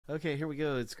Okay, here we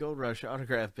go. It's Gold Rush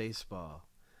Autograph Baseball.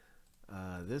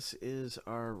 This is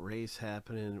our race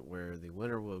happening where the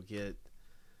winner will get,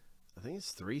 I think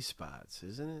it's 3 spots,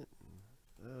 isn't it?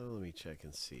 Oh, let me check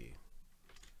and see.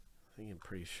 I think I'm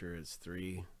pretty sure it's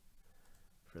 3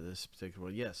 for this particular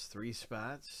one. Yes, 3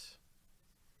 spots.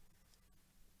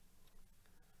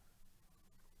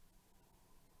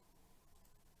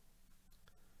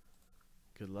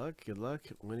 Good luck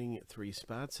winning 3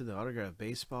 spots in the Autograph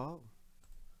Baseball.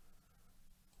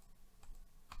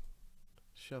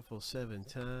 Shuffle 7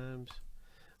 times.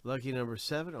 Lucky number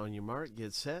 7 on your mark.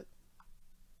 Get set.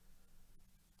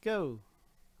 Go.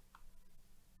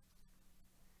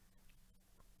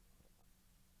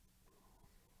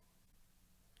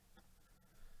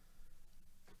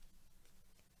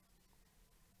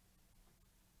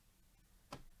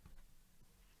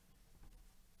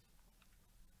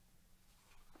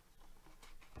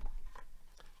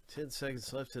 Ten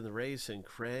seconds left in the race, and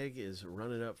Craig is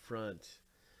running up front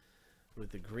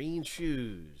with the green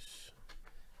shoes.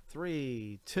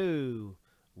 3, 2,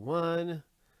 1.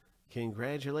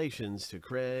 Congratulations to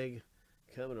Craig,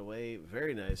 coming away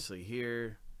very nicely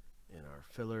here in our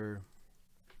filler.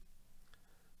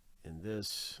 In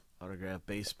this Autograph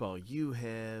Baseball, you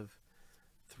have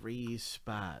 3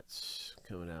 spots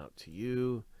coming out to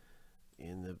you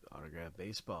in the Autograph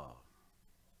Baseball.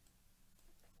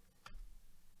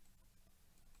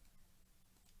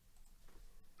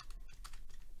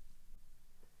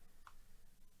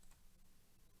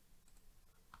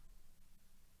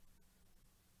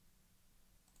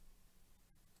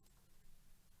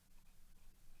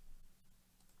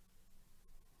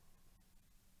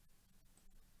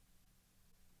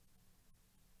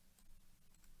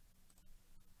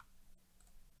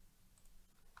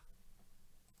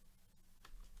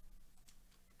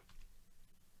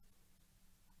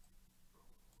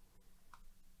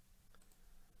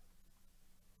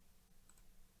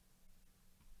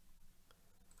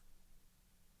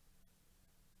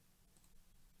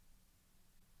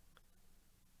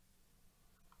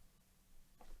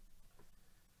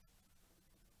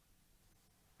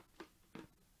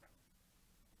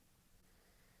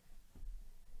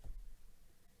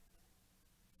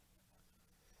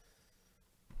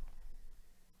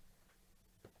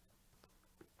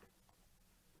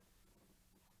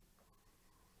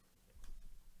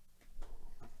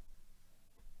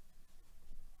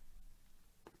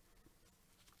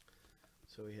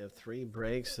 So we have 3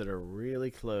 breaks that are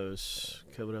really close,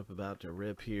 coming up about to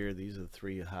rip here. These are the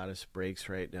 3 hottest breaks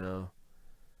right now.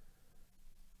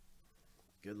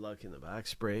 Good luck in the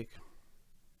box break.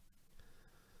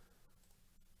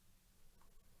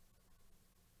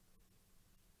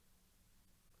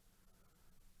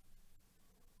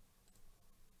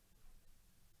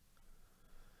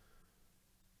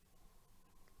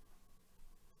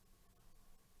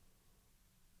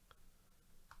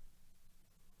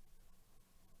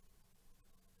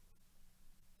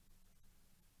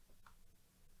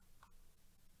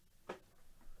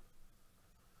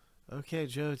 Okay,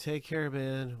 Joe, take care,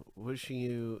 man. Wishing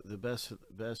you the best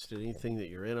at anything that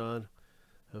you're in on.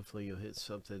 Hopefully you'll hit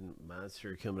something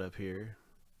monster coming up here.